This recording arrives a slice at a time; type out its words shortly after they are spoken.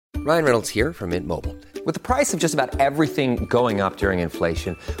Ryan Reynolds here from Mint Mobile. With the price of just about everything going up during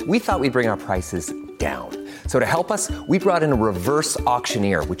inflation, we thought we'd bring our prices down. So to help us, we brought in a reverse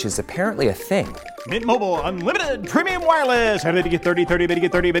auctioneer, which is apparently a thing. Mint Mobile Unlimited Premium Wireless. How to get 30, 30, bit to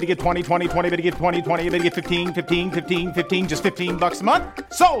get 30, bit to get 20, 20, 20, bit to get 20, 20, bit to get 15, 15, 15, 15, just $15 a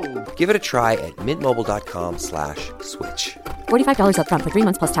month? Sold! Give it a try at mintmobile.com/switch. $45 up front for 3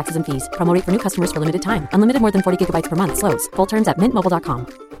 months plus taxes and fees. Promo rate for new customers for limited time. Unlimited more than 40 gigabytes per month. Slows full terms at mintmobile.com.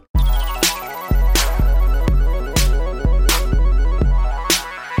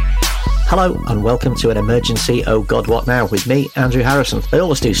 Hello and welcome to an emergency Oh God What Now with me, Andrew Harrison. They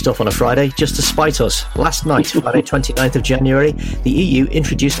always do stuff on a Friday just to spite us. Last night, Friday 29th of January, the EU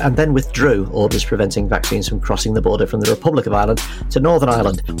introduced and then withdrew orders preventing vaccines from crossing the border from the Republic of Ireland to Northern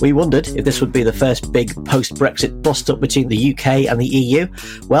Ireland. We wondered if this would be the first big post-Brexit bust-up between the UK and the EU.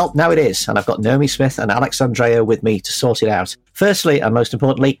 Well, now it is, and I've got Naomi Smith and Alex Andreou with me to sort it out. Firstly, and most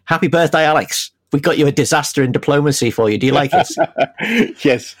importantly, happy birthday, Alex. We got you a disaster in diplomacy for you. Do you like it?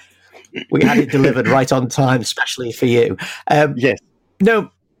 Yes. We had it delivered right on time, especially for you. Yes. No,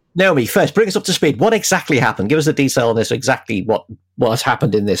 Naomi, first, bring us up to speed. What exactly happened? Give us the detail on this, exactly what has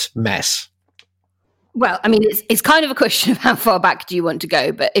happened in this mess. Well, I mean, it's kind of a question of how far back do you want to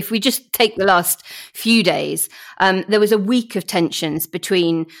go. But if we just take the last few days, there was a week of tensions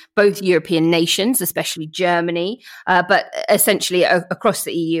between both European nations, especially Germany, but essentially across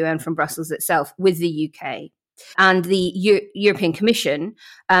the EU and from Brussels itself with the UK. And the European Commission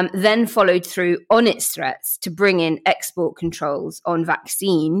then followed through on its threats to bring in export controls on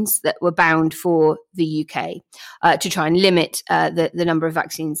vaccines that were bound for the UK to try and limit the number of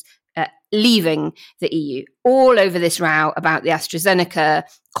vaccines leaving the EU. All over this row about the AstraZeneca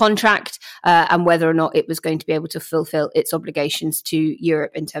contract and whether or not it was going to be able to fulfill its obligations to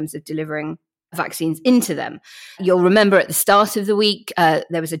Europe in terms of delivering vaccines into them. You'll remember at the start of the week, there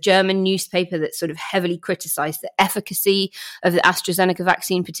was a German newspaper that sort of heavily criticised the efficacy of the AstraZeneca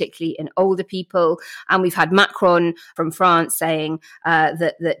vaccine, particularly in older people. And we've had Macron from France saying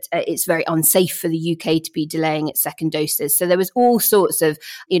that it's very unsafe for the UK to be delaying its second doses. So there was all sorts of,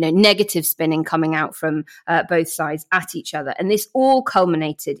 negative spinning coming out from both sides at each other. And this all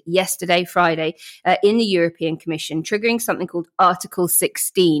culminated yesterday, Friday, in the European Commission, triggering something called Article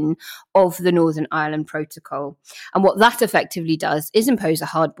 16 of the Northern Ireland Protocol. And what that effectively does is impose a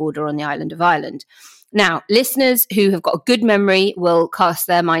hard border on the island of Ireland. Now, listeners who have got a good memory will cast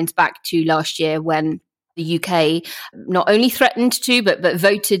their minds back to last year when the UK not only threatened to, but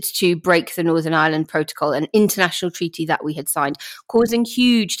voted to break the Northern Ireland Protocol, an international treaty that we had signed, causing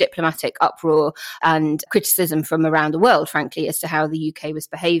huge diplomatic uproar and criticism from around the world, frankly, as to how the UK was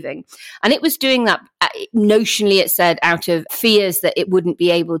behaving. And it was doing that, notionally, it said, out of fears that it wouldn't be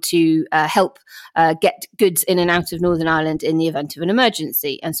able to help get goods in and out of Northern Ireland in the event of an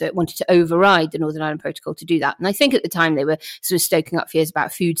emergency. And so it wanted to override the Northern Ireland Protocol to do that. And I think at the time they were sort of stoking up fears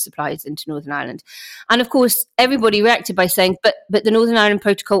about food supplies into Northern Ireland. And of course, everybody reacted by saying, but the Northern Ireland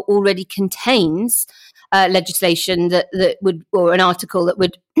Protocol already contains legislation that would, or an article that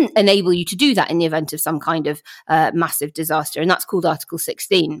would enable you to do that in the event of some kind of massive disaster. And that's called Article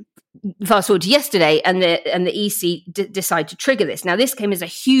 16. Fast forward to yesterday, and the EC decide to trigger this. Now, this came as a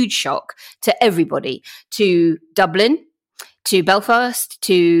huge shock to everybody, to Dublin, to Belfast,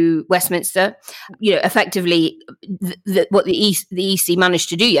 to Westminster. Effectively, what the EC managed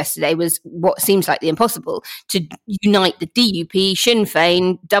to do yesterday was what seems like the impossible: to unite the DUP, Sinn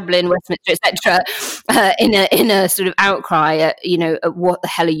Féin, Dublin, Westminster, etc., in a sort of outcry at what the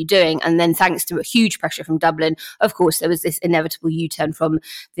hell are you doing? And then, thanks to a huge pressure from Dublin, of course, there was this inevitable U-turn from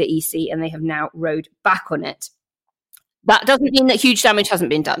the EC, and they have now rowed back on it. That doesn't mean that huge damage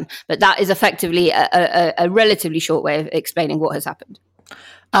hasn't been done, but that is effectively a relatively short way of explaining what has happened.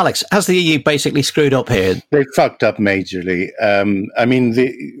 Alex, has the EU basically screwed up here? They fucked up majorly.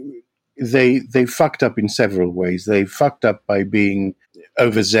 They fucked up in several ways. They fucked up by being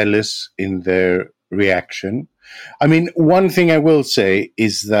overzealous in their reaction. I mean, one thing I will say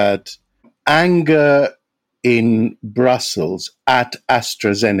is that anger in Brussels at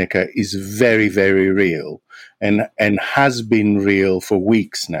AstraZeneca is very, very real and has been real for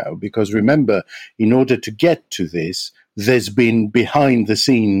weeks now. Because remember, in order to get to this, there's been behind the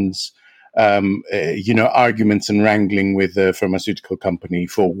scenes, arguments and wrangling with the pharmaceutical company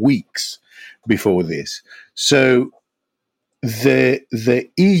for weeks before this. So the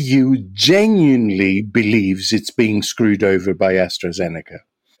EU genuinely believes it's being screwed over by AstraZeneca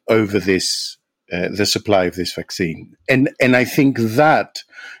over this the supply of this vaccine. And I think that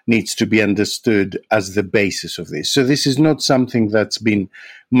needs to be understood as the basis of this. So this is not something that's been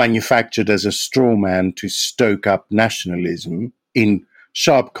manufactured as a straw man to stoke up nationalism in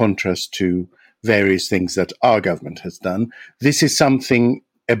sharp contrast to various things that our government has done. This is something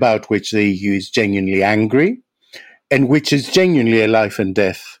about which the EU is genuinely angry and which is genuinely a life and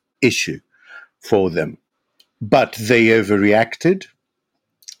death issue for them. But they overreacted.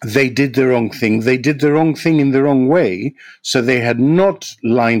 They did the wrong thing. They did the wrong thing in the wrong way. So they had not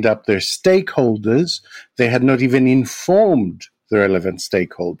lined up their stakeholders. They had not even informed the relevant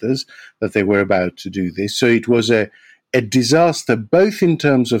stakeholders that they were about to do this. So it was a disaster, both in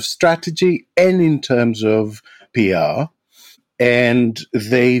terms of strategy and in terms of PR. And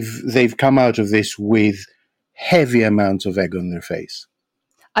they've come out of this with heavy amounts of egg on their face.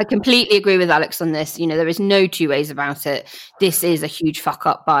 I completely agree with Alex on this. You know, there is no two ways about it. This is a huge fuck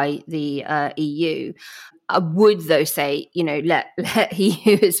up by the EU. I would, though, say, you know, let he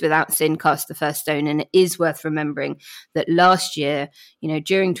who is without sin cast the first stone. And it is worth remembering that last year, you know,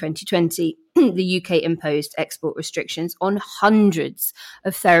 during 2020, the UK imposed export restrictions on hundreds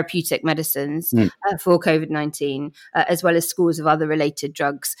of therapeutic medicines for COVID-19, as well as scores of other related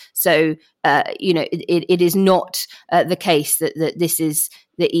drugs. So, you know, it is not the case that this is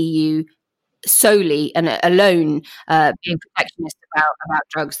the EU solely and alone being protectionist about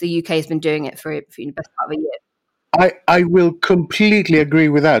drugs. The UK has been doing it for the best part of a year. I will completely agree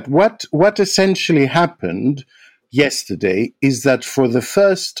with that. What essentially happened yesterday is that for the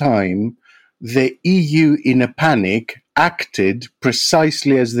first time, the EU, in a panic, acted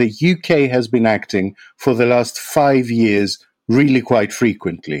precisely as the UK has been acting for the last 5 years, really quite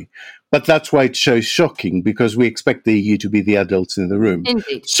frequently. But that's why it's so shocking, because we expect the EU to be the adults in the room.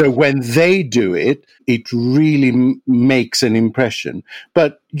 Indeed. So when they do it, it really makes an impression.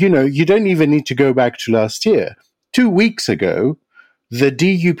 But, you know, you don't even need to go back to last year. 2 weeks ago, the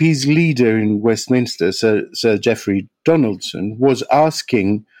DUP's leader in Westminster, Sir Geoffrey Donaldson, was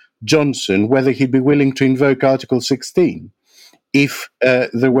asking Johnson whether he'd be willing to invoke Article 16 if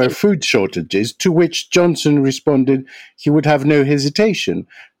there were food shortages, to which Johnson responded he would have no hesitation.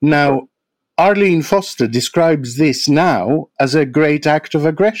 Now, Arlene Foster describes this now as a great act of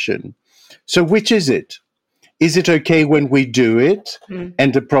aggression. So which is it? Is it okay when we do it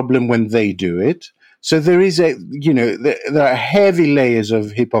and a problem when they do it? So there is there are heavy layers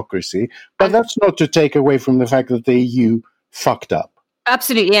of hypocrisy, but that's not to take away from the fact that the EU fucked up.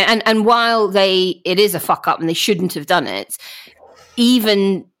 Absolutely. And while it is a fuck up and they shouldn't have done it,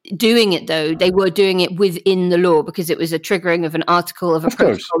 even doing it, though, they were doing it within the law because it was a triggering of an article of a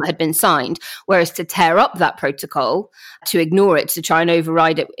protocol that had been signed. Whereas to tear up that protocol, to ignore it, to try and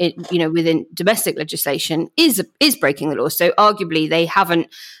override it, within domestic legislation is breaking the law. So arguably they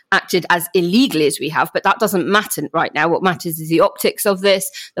haven't acted as illegally as we have, but that doesn't matter right now. What matters is the optics of this,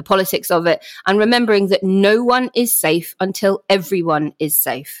 the politics of it, and remembering that no one is safe until everyone is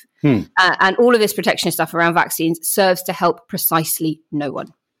safe. And all of this protectionist stuff around vaccines serves to help precisely no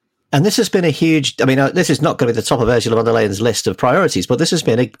one. And this has been a huge, this is not going to be the top of Ursula von der Leyen's list of priorities, but this has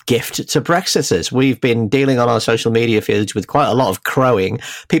been a gift to Brexiters. We've been dealing on our social media feeds with quite a lot of crowing,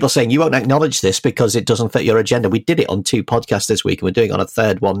 people saying you won't acknowledge this because it doesn't fit your agenda. We did it on 2 podcasts this week and we're doing it on a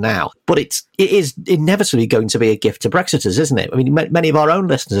 3rd one now. But it is inevitably going to be a gift to Brexiters, isn't it? I mean, many of our own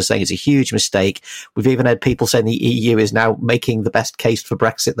listeners are saying it's a huge mistake. We've even had people saying the EU is now making the best case for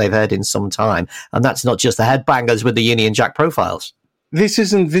Brexit they've heard in some time. And that's not just the headbangers with the Union Jack profiles. This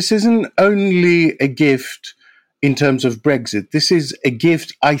isn't only a gift in terms of Brexit. This is a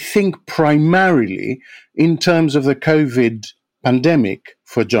gift, I think, primarily in terms of the COVID pandemic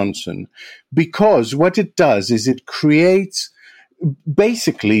for Johnson, because what it does is it creates.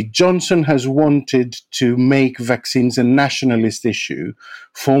 Basically, Johnson has wanted to make vaccines a nationalist issue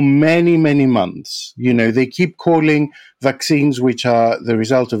for many, many months. You know, they keep calling vaccines which are the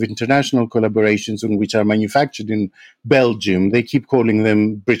result of international collaborations and which are manufactured in Belgium, they keep calling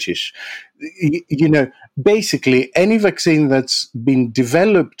them British. You know, basically, any vaccine that's been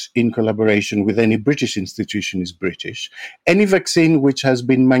developed in collaboration with any British institution is British. Any vaccine which has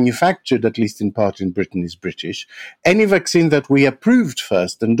been manufactured, at least in part in Britain, is British. Any vaccine that we approved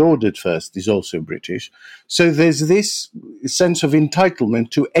first and ordered first is also British. So there's this sense of entitlement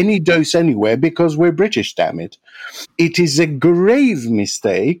to any dose anywhere because we're British, damn it. It is a grave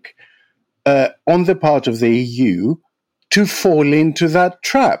mistake on the part of the EU to fall into that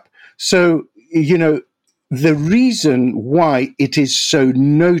trap. So, you know, the reason why it is so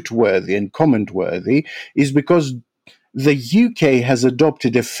noteworthy and comment-worthy is because the UK has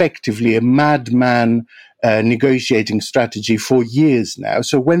adopted effectively a madman negotiating strategy for years now.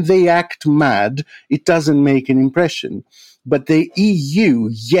 So when they act mad, it doesn't make an impression. But the EU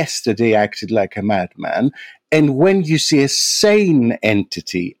yesterday acted like a madman. And when you see a sane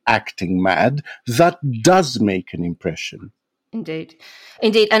entity acting mad, that does make an impression. Indeed.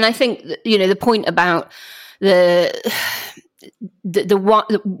 And I think, the point about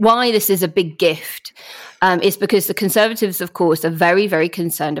why this is a big gift is because the Conservatives, of course, are very, very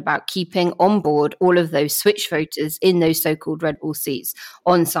concerned about keeping on board all of those switch voters in those so-called red ball seats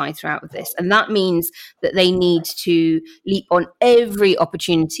on side throughout this. And that means that they need to leap on every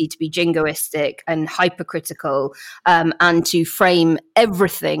opportunity to be jingoistic and hypercritical and to frame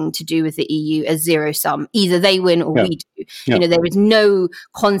everything to do with the EU as zero sum. Either they win or we do. Yeah. There is no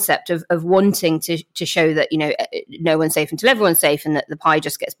concept of wanting to show that, no one's safe until everyone's safe and that the pie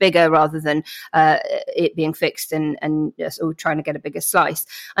just gets bigger rather than it being fixed and just all trying to get a bigger slice.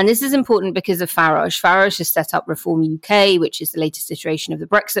 And this is important because of Farage. Farage has set up Reform UK, which is the latest iteration of the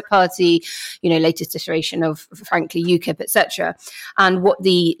Brexit Party, latest iteration of, frankly, UKIP, etc. And what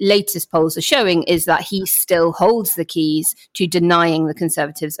the latest polls are showing is that he still holds the keys to denying the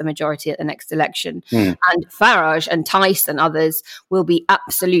Conservatives a majority at the next election. And Farage and Tice and others will be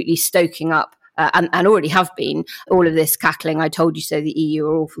absolutely stoking up and already have been all of this cackling, I told you so, the EU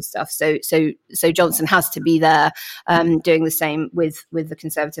are awful stuff. So Johnson has to be there doing the same with the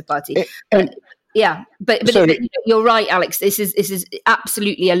Conservative Party. But you're right, Alex. This is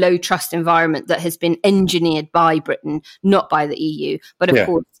absolutely a low trust environment that has been engineered by Britain, not by the EU. But of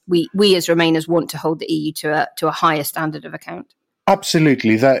course, we as Remainers want to hold the EU to a higher standard of account.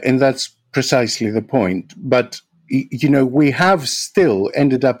 Absolutely, that's precisely the point. But we have still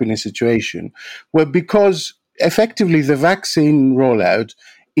ended up in a situation where, because effectively the vaccine rollout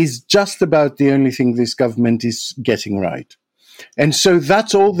is just about the only thing this government is getting right. And so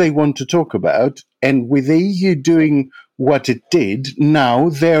that's all they want to talk about. And with the EU doing what it did, now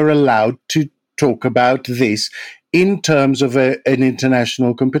they're allowed to talk about this in terms of an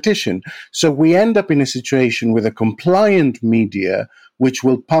international competition. So we end up in a situation with a compliant media which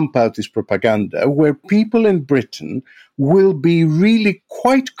will pump out this propaganda, where people in Britain will be really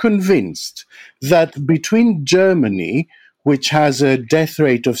quite convinced that between Germany, which has a death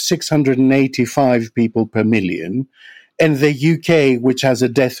rate of 685 people per million, and the UK, which has a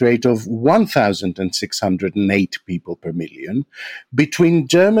death rate of 1,608 people per million, between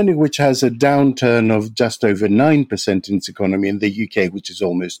Germany, which has a downturn of just over 9% in its economy, and the UK, which is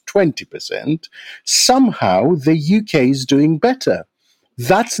almost 20%, somehow the UK is doing better.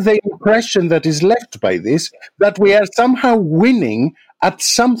 That's the impression that is left by this, that we are somehow winning at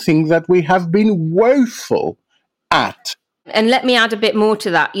something that we have been woeful at. And let me add a bit more to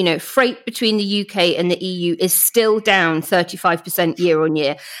that. Freight between the UK and the EU is still down 35% year on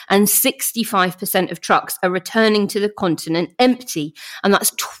year, and 65% of trucks are returning to the continent empty. And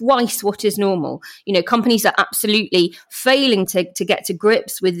that's twice what is normal. Companies are absolutely failing to get to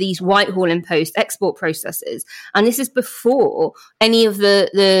grips with these Whitehall imposed export processes. And this is before any of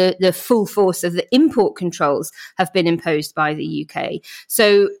the full force of the import controls have been imposed by the UK.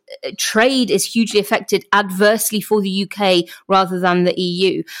 So trade is hugely affected adversely for the UK rather than the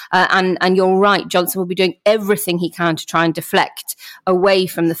EU. And you're right, Johnson will be doing everything he can to try and deflect away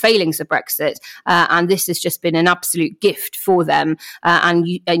from the failings of Brexit. And this has just been an absolute gift for them. And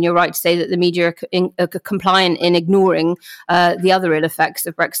you're right to say that the media are compliant in ignoring the other ill effects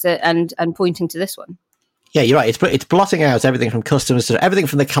of Brexit and pointing to this one. Yeah, you're right. It's blotting out everything from customers to everything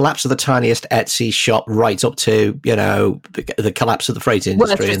from the collapse of the tiniest Etsy shop right up to, the collapse of the freight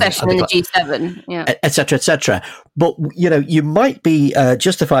industry. Worst recession in the G7, et cetera, et cetera. But, you might be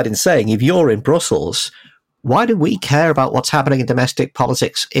justified in saying, if you're in Brussels, why do we care about what's happening in domestic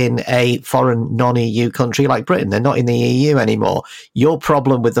politics in a foreign non-EU country like Britain? They're not in the EU anymore. Your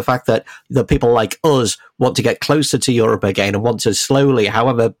problem with the fact that the people like us want to get closer to Europe again and want to slowly,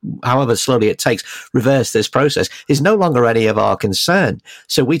 however slowly it takes, reverse this process is no longer any of our concern.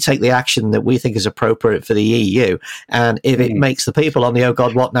 So we take the action that we think is appropriate for the EU. And if it makes the people on the Oh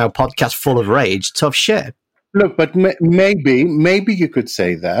God What Now podcast full of rage, tough shit. Look, but maybe you could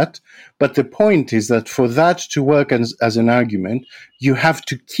say that, but the point is that for that to work as an argument, you have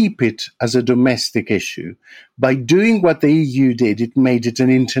to keep it as a domestic issue. By doing what the EU did, it made it an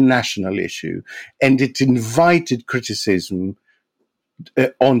international issue, and it invited criticism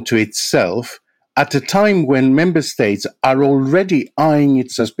onto itself at a time when member states are already eyeing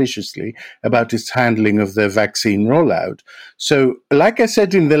it suspiciously about its handling of the vaccine rollout. So, like I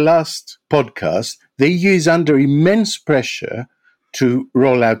said in the last podcast, the EU is under immense pressure to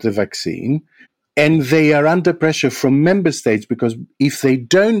roll out the vaccine, and they are under pressure from member states because if they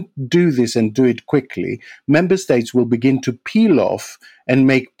don't do this and do it quickly, member states will begin to peel off and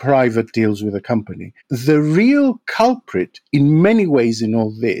make private deals with a company. The real culprit in many ways in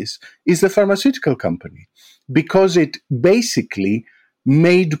all this is the pharmaceutical company, because it basically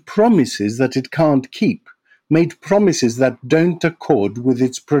made promises that it can't keep. made promises that don't accord with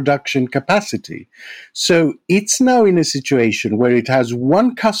its production capacity. So it's now in a situation where it has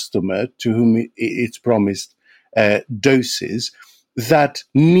one customer to whom it's promised doses that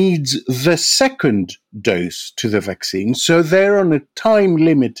needs the second dose to the vaccine. So they're on a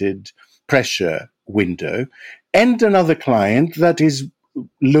time-limited pressure window, and another client that is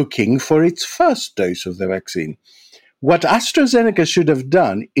looking for its first dose of the vaccine. What AstraZeneca should have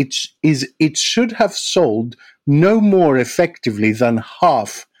done it should have sold no more effectively than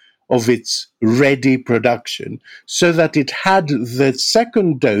half of its ready production so that it had the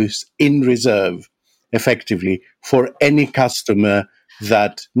second dose in reserve effectively for any customer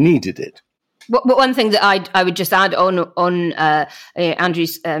that needed it. One thing that I would just add on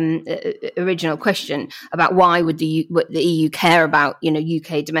Andrew's original question about why would the EU care about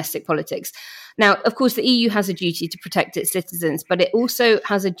UK domestic politics. Now, of course, the EU has a duty to protect its citizens, but it also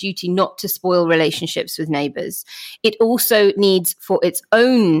has a duty not to spoil relationships with neighbours. It also needs, for its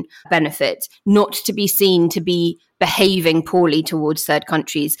own benefit, not to be seen to be behaving poorly towards third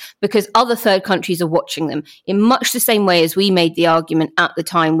countries, because other third countries are watching them in much the same way as we made the argument at the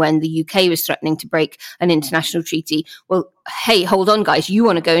time when the UK was threatening to break an international treaty. Well, hey, hold on, guys, you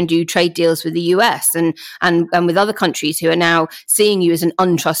want to go and do trade deals with the US and with other countries who are now seeing you as an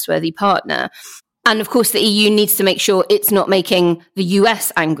untrustworthy partner. And of course, the EU needs to make sure it's not making the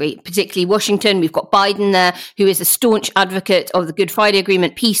US angry, particularly Washington. We've got Biden there, who is a staunch advocate of the Good Friday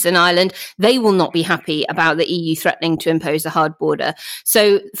Agreement, peace in Ireland. They will not be happy about the EU threatening to impose a hard border.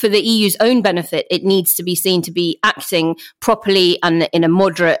 So for the EU's own benefit, it needs to be seen to be acting properly and in a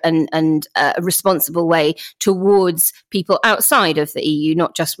moderate and responsible way towards people outside of the EU,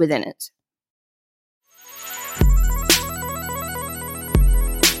 not just within it.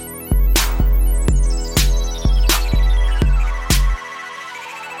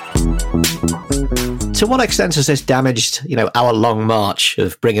 To what extent has this damaged, our long march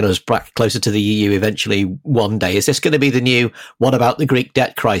of bringing us back closer to the EU eventually one day? Is this going to be the new, what about the Greek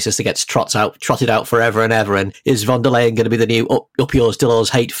debt crisis that gets trotted out forever and ever? And is von der Leyen going to be the new up yours, still ours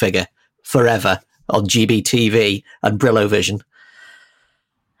hate figure forever on GBTV and Brillo Vision?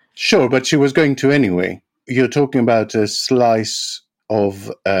 Sure, but she was going to anyway. You're talking about a slice of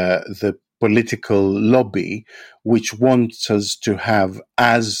the political lobby which wants us to have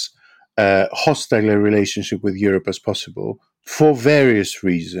as hostile a relationship with Europe as possible for various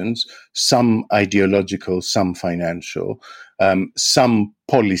reasons, some ideological, some financial, some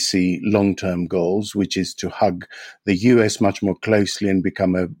policy long-term goals, which is to hug the US much more closely and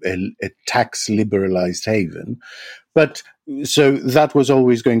become a tax liberalized haven. But so that was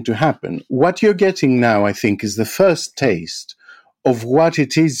always going to happen. What you're getting now, I think, is the first taste of what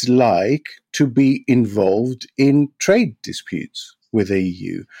it is like to be involved in trade disputes with the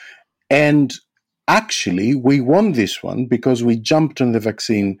EU. And actually, we won this one because we jumped on the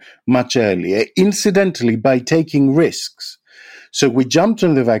vaccine much earlier, incidentally, by taking risks. So we jumped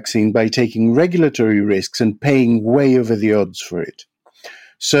on the vaccine by taking regulatory risks and paying way over the odds for it.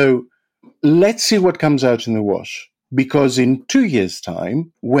 So let's see what comes out in the wash. Because in 2 years'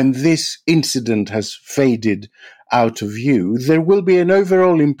 time, when this incident has faded out of view, there will be an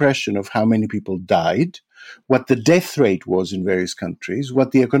overall impression of how many people died, what the death rate was in various countries,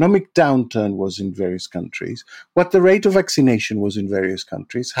 what the economic downturn was in various countries, what the rate of vaccination was in various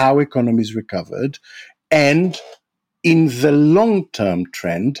countries, how economies recovered. And in the long-term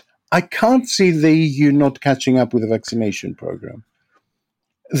trend, I can't see the EU not catching up with the vaccination program.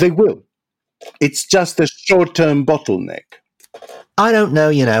 They will. It's just a short-term bottleneck. I don't know,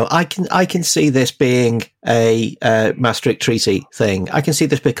 I can see this being a Maastricht Treaty thing. I can see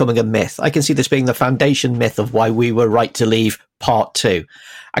this becoming a myth. I can see this being the foundation myth of why we were right to leave part 2.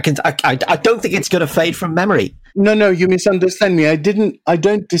 I don't think it's going to fade from memory. No, you misunderstand me. I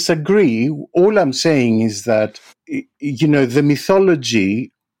don't disagree. All I'm saying is that, the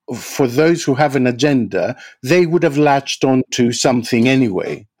mythology for those who have an agenda, they would have latched on to something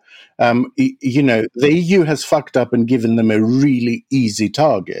anyway. The EU has fucked up and given them a really easy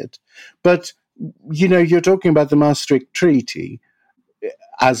target. But, you're talking about the Maastricht Treaty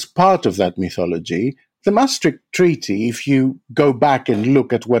as part of that mythology. The Maastricht Treaty, if you go back and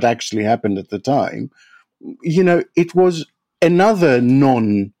look at what actually happened at the time, it was another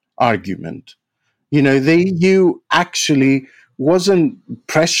non-argument. The EU actually wasn't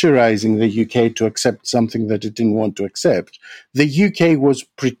pressurizing the UK to accept something that it didn't want to accept. The UK was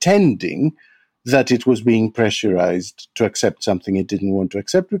pretending that it was being pressurized to accept something it didn't want to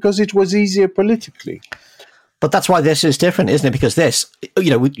accept because it was easier politically. But that's why this is different, isn't it? Because this,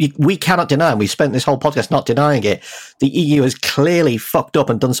 we cannot deny, and we've spent this whole podcast not denying it, the EU has clearly fucked up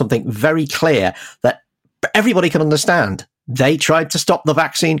and done something very clear that everybody can understand. They tried to stop the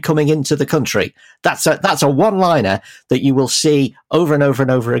vaccine coming into the country. That's a one-liner that you will see over and over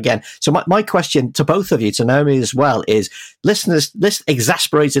and over again. So my question to both of you, to Naomi as well, is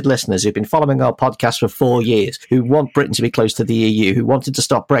exasperated listeners who've been following our podcast for 4 years, who want Britain to be close to the EU, who wanted to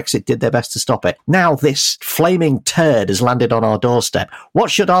stop Brexit, did their best to stop it. Now this flaming turd has landed on our doorstep.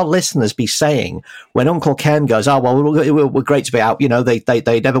 What should our listeners be saying when Uncle Ken goes, oh, well, we're great to be out. You know, they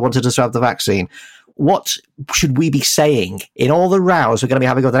never wanted us to have the vaccine. What should we be saying in all the rows we're going to be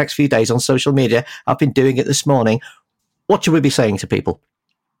having over the next few days on social media? I've been doing it this morning. What should we be saying to people?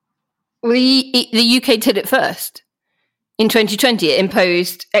 Well, the UK did it first. In 2020, it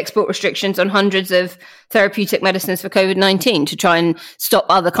imposed export restrictions on hundreds of therapeutic medicines for COVID-19 to try and stop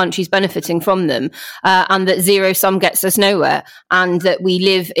other countries benefiting from them, and that zero sum gets us nowhere, and that we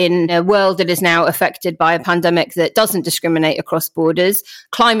live in a world that is now affected by a pandemic that doesn't discriminate across borders.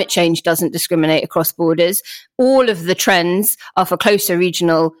 Climate change doesn't discriminate across borders. All of the trends are for closer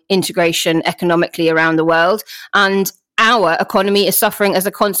regional integration economically around the world, and our economy is suffering as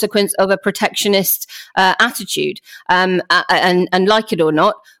a consequence of a protectionist attitude. And like it or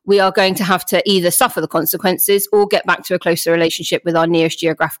not, we are going to have to either suffer the consequences or get back to a closer relationship with our nearest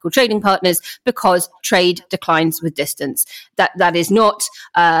geographical trading partners, because trade declines with distance. That is not,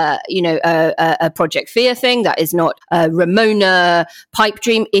 a Project Fear thing. That is not a Ramona pipe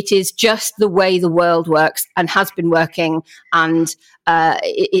dream. It is just the way the world works and has been working, and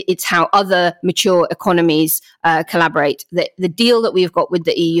it's how other mature economies collaborate. The deal that we've got with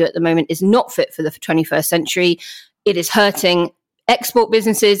the EU at the moment is not fit for the 21st century. It is hurting export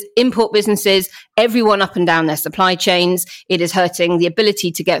businesses, import businesses, everyone up and down their supply chains. It is hurting the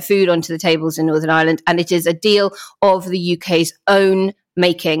ability to get food onto the tables in Northern Ireland. And it is a deal of the UK's own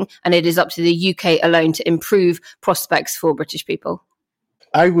making. And it is up to the UK alone to improve prospects for British people.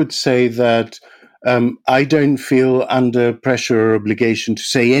 I would say that I don't feel under pressure or obligation to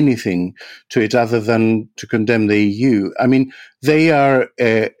say anything to it other than to condemn the EU. I mean, they are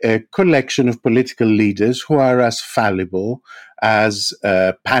a collection of political leaders who are as fallible, as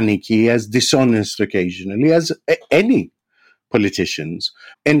panicky, as dishonest occasionally as any politicians.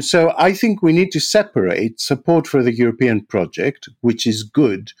 And so I think we need to separate support for the European project, which is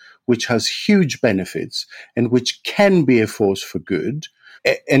good, which has huge benefits, and which can be a force for good,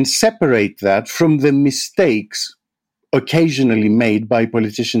 and separate that from the mistakes occasionally made by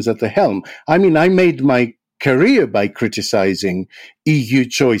politicians at the helm. I mean, I made my career by criticizing EU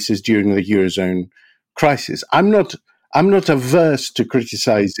choices during the Eurozone crisis. I'm not averse to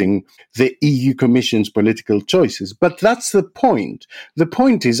criticizing the EU Commission's political choices, but that's the point. The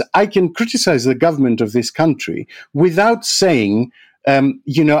point is, I can criticize the government of this country without saying,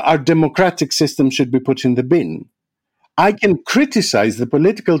 our democratic system should be put in the bin. I can criticize the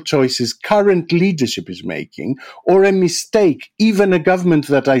political choices current leadership is making, or a mistake even a government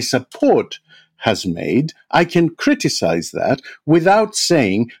that I support has made. I can criticize that without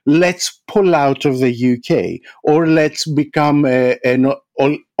saying, let's pull out of the UK, or let's become an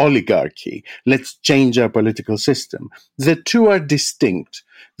oligarchy. Let's change our political system. The two are distinct.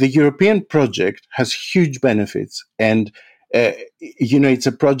 The European project has huge benefits, and it's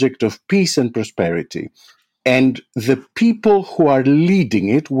a project of peace and prosperity. And the people who are leading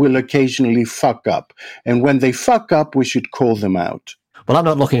it will occasionally fuck up. And when they fuck up, we should call them out. Well, I'm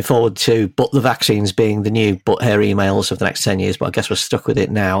not looking forward to but the vaccines being the new but her emails of the next 10 years, but I guess we're stuck with it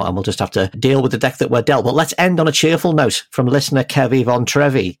now and we'll just have to deal with the deck that we're dealt. But let's end on a cheerful note from listener Kevy Von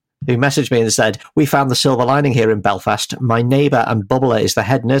Trevi, who messaged me and said, "We found the silver lining here in Belfast. My neighbour and bubbler is the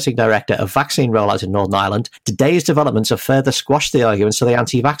head nursing director of vaccine rollout in Northern Ireland. Today's developments have further squashed the arguments of the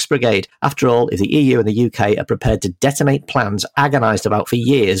anti-vax brigade. After all, if the EU and the UK are prepared to detonate plans agonised about for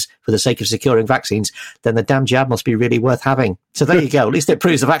years for the sake of securing vaccines, then the damn jab must be really worth having." So there you go. At least it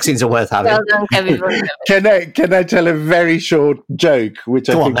proves the vaccines are worth having. Well done, Kevin. Can I tell a very short joke, which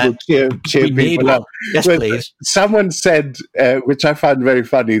I think will cheer people up? Yes, please. Someone said, which I found very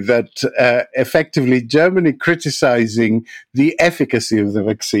funny, that effectively Germany criticizing the efficacy of the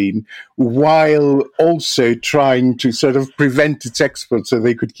vaccine while also trying to sort of prevent its export so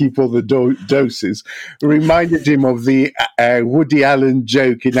they could keep all the doses reminded him of the Woody Allen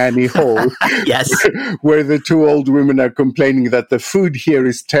joke in Annie Hall. Yes. Where the two old women are complaining that the food here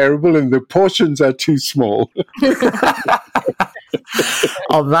is terrible and the portions are too small.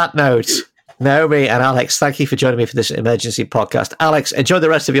 On that note, Naomi and Alex, thank you for joining me for this emergency podcast. Alex, enjoy the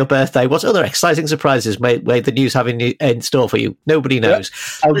rest of your birthday. What other exciting surprises may the news have in store for you? Nobody knows.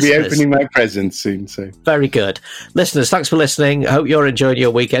 I'll be opening my presents soon. So very good. Listeners, thanks for listening. I hope you're enjoying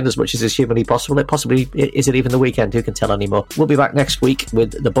your weekend as much as is humanly possible. It possibly is it even the weekend? Who can tell anymore? We'll be back next week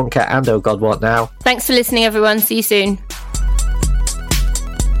with The Bunker and Oh God What Now. Thanks for listening, everyone. See you soon.